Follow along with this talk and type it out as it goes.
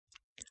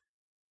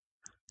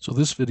So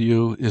this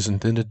video is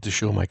intended to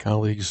show my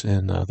colleagues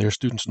and their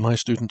students and my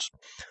students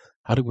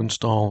how to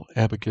install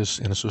ABAQUS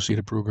and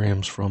associated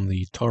programs from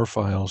the tar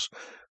files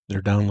that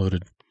are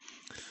downloaded.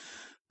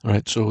 All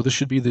right, so this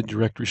should be the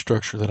directory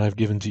structure that I've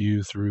given to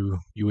you through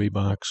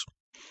ABAQUS.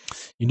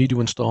 You need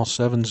to install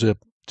 7-zip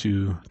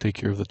to take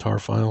care of the tar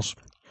files.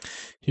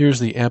 Here's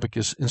the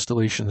ABAQUS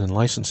installation and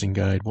licensing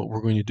guide. What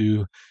we're going to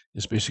do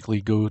is basically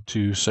go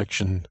to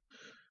section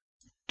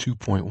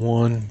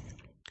 2.1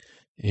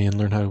 and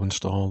learn how to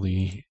install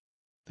the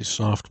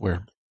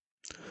software.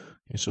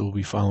 Okay, so we'll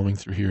be following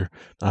through here.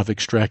 I've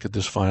extracted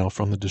this file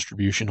from the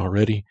distribution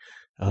already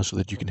so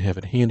that you can have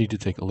it handy to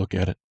take a look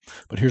at it.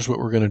 But here's what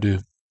we're going to do.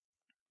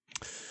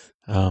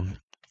 We're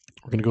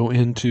going to go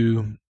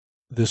into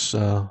this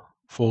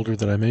folder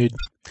that I made,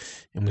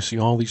 and we see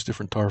all these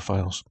different tar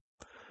files.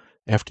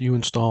 After you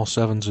install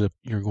 7-zip,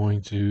 you're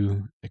going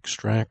to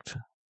extract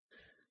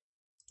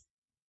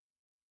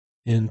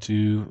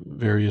into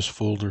various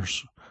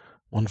folders,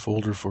 one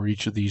folder for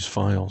each of these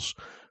files.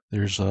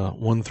 There's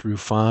 1 through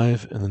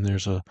 5, and then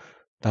there's a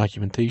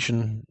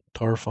documentation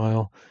tar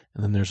file,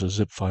 and then there's a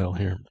zip file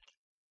here.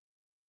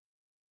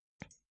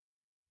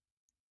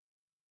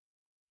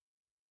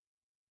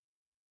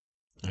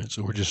 All right,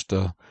 so we're just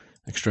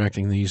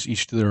extracting these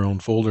each to their own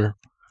folder.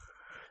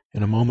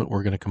 In a moment,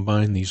 we're going to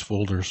combine these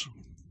folders.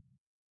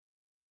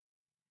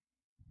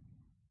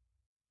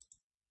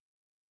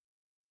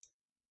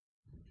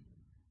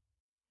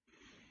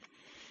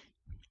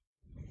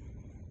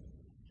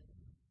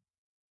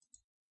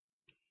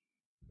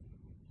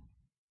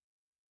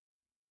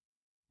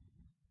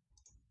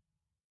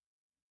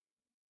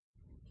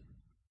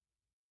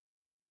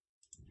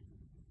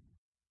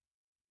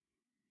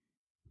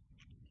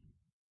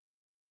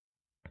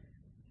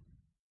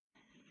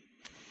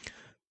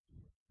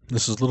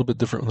 This is a little bit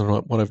different than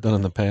what I've done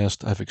in the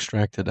past. I've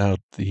extracted out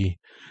the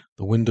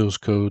Windows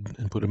code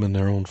and put them in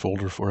their own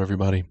folder for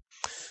everybody.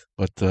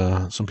 But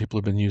some people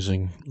have been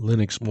using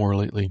Linux more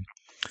lately,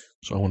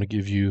 so I want to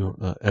give you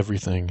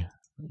everything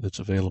that's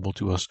available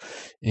to us.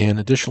 And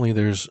additionally,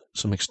 there's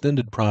some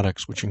extended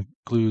products, which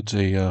includes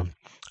a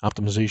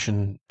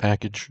optimization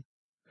package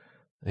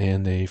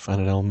and a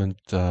finite element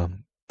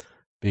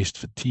based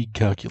fatigue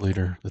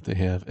calculator that they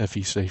have,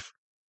 FE Safe.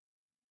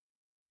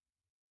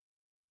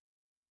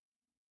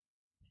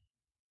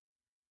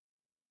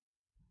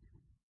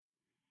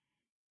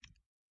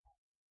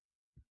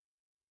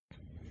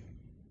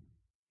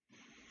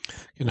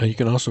 You know, you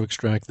can also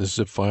extract this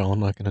zip file. I'm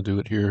not going to do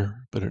it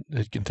here, but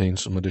it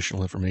contains some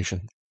additional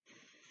information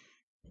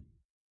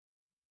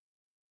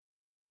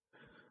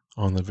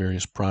on the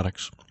various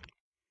products.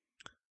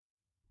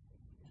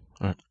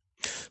 All right,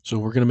 so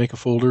we're going to make a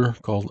folder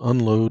called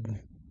Unload.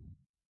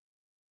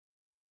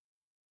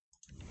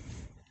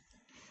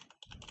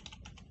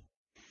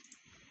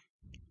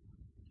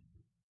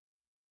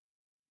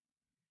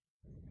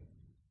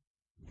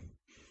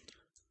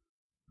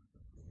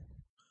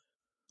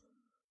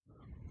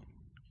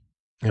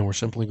 And we're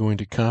simply going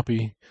to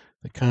copy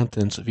the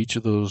contents of each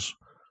of those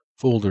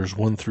folders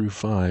 1 through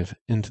 5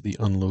 into the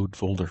Unload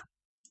folder.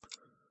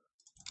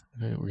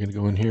 Okay, we're going to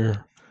go in here,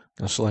 I'm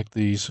going to select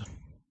these.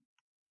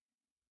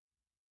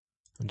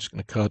 I'm just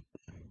going to cut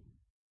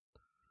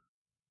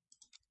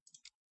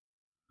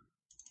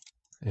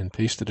and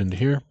paste it into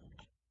here.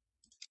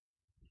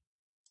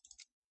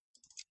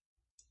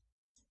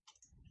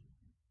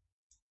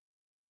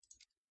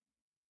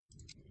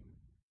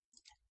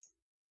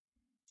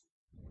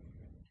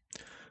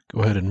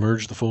 Go ahead and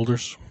merge the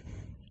folders.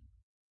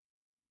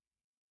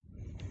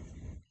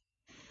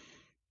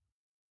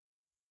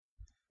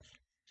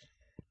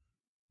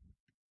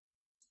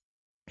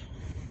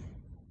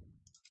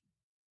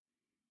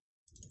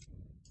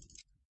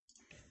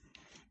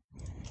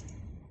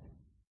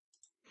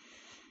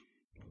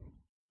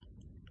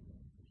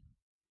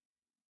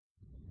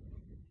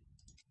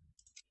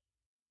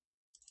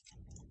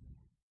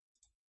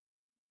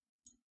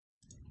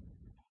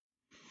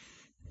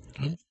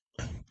 Okay.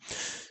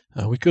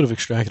 We could have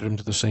extracted them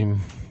to the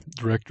same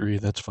directory.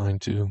 That's fine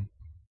too.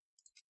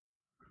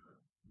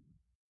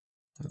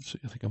 Let's see,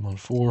 I think I'm on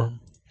 4.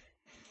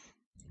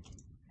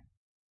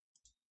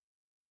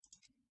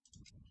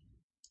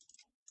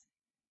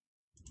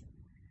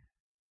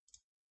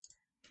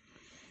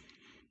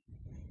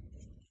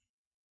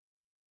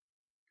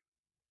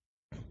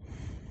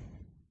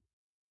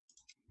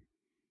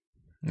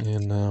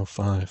 And now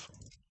 5.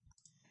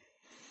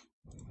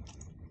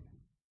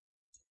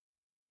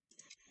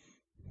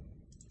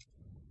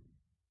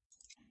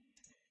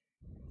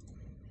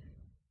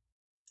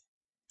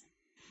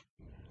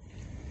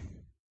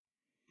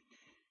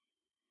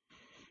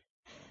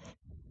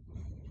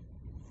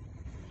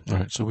 All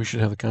right, so we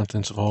should have the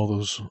contents of all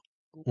those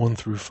 1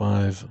 through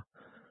 5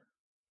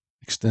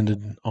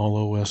 extended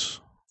all OS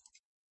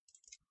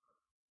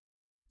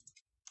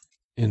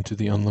into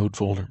the Unload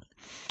folder.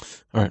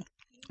 All right,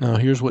 now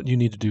here's what you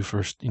need to do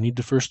first. You need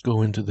to first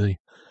go into the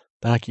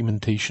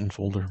documentation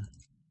folder.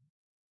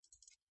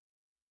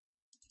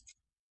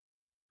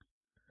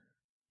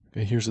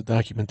 Okay, here's the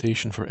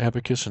documentation for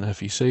ABAQUS and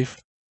FE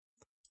Safe.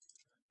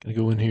 Gonna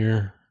go in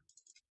here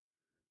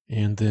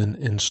and then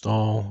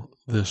install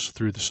this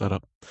through the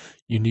setup.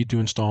 You need to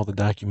install the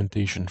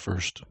documentation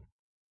first.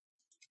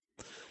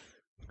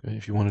 Okay,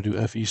 if you want to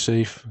do FE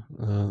safe,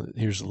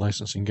 here's the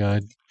licensing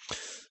guide,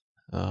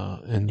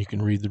 and you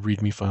can read the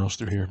README files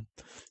through here.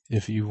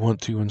 If you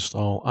want to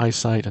install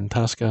iSight and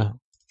Tosca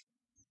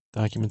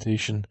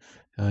documentation,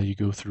 you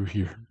go through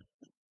here.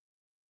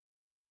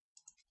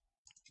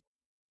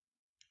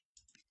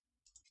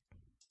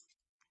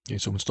 Okay,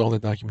 so install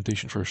that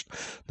documentation first.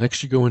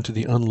 Next, you go into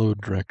the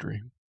unload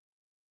directory.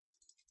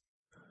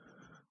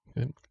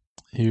 Okay.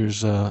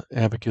 Here's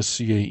ABAQUS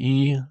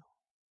CAE.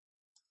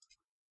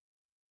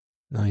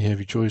 Now you have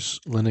your choice,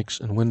 Linux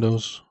and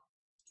Windows,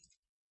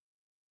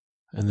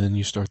 and then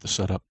you start the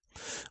setup.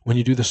 When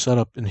you do the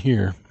setup in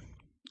here,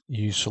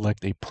 you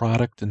select a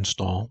product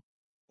install.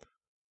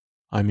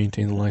 I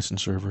maintain the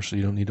license server, so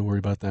you don't need to worry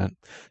about that.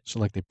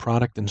 Select a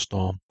product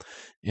install,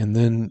 and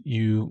then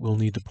you will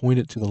need to point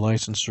it to the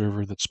license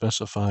server that's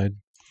specified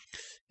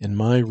in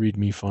my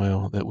README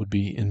file that would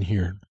be in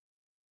here.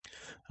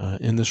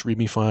 In this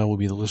README file will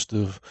be the list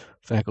of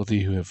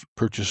faculty who have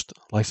purchased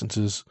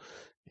licenses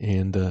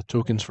and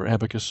tokens for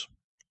ABAQUS,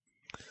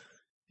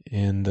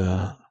 and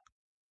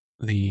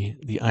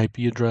the IP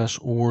address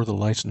or the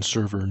license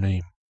server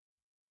name.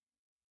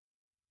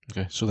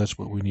 Okay, so that's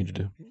what we need to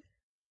do.